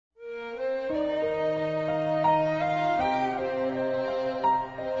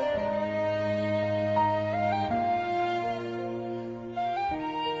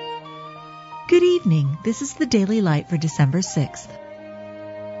Good evening. This is the Daily Light for December 6th.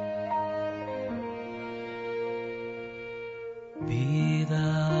 Be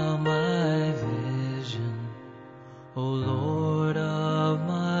thou my vision, O Lord of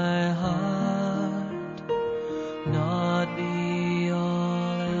my heart, not be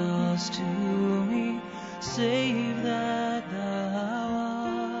all else to me, save that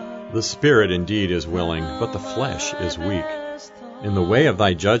thou art. The spirit indeed is willing, but the flesh is weak. In the way of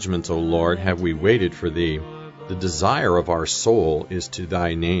thy judgments, O Lord, have we waited for thee. The desire of our soul is to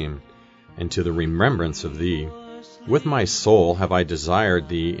thy name, and to the remembrance of thee. With my soul have I desired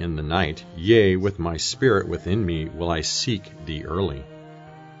thee in the night, yea, with my spirit within me will I seek thee early.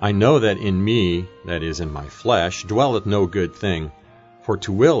 I know that in me, that is, in my flesh, dwelleth no good thing, for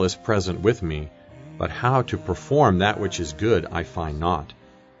to will is present with me, but how to perform that which is good I find not.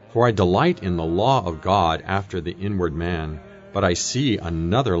 For I delight in the law of God after the inward man, but I see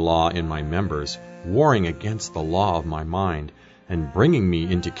another law in my members, warring against the law of my mind, and bringing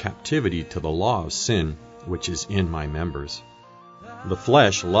me into captivity to the law of sin, which is in my members. The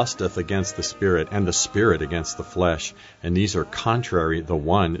flesh lusteth against the Spirit, and the Spirit against the flesh, and these are contrary the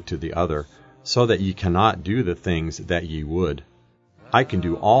one to the other, so that ye cannot do the things that ye would. I can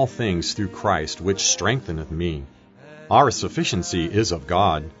do all things through Christ, which strengtheneth me. Our sufficiency is of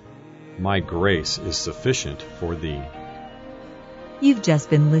God. My grace is sufficient for thee. You've just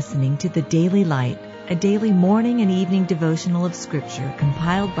been listening to the Daily Light, a daily morning and evening devotional of Scripture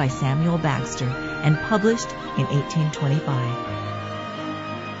compiled by Samuel Baxter and published in 1825.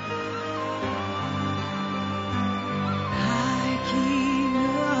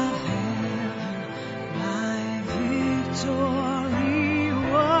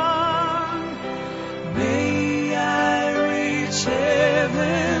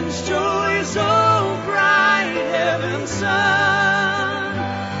 Heaven's joy so bright, heaven's sun,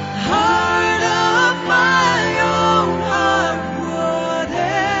 heart of my own heart,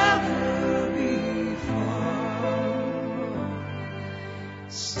 whatever befall,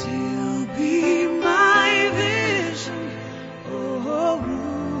 still be my vision, O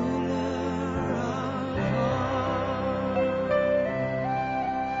ruler of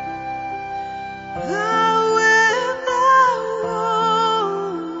all.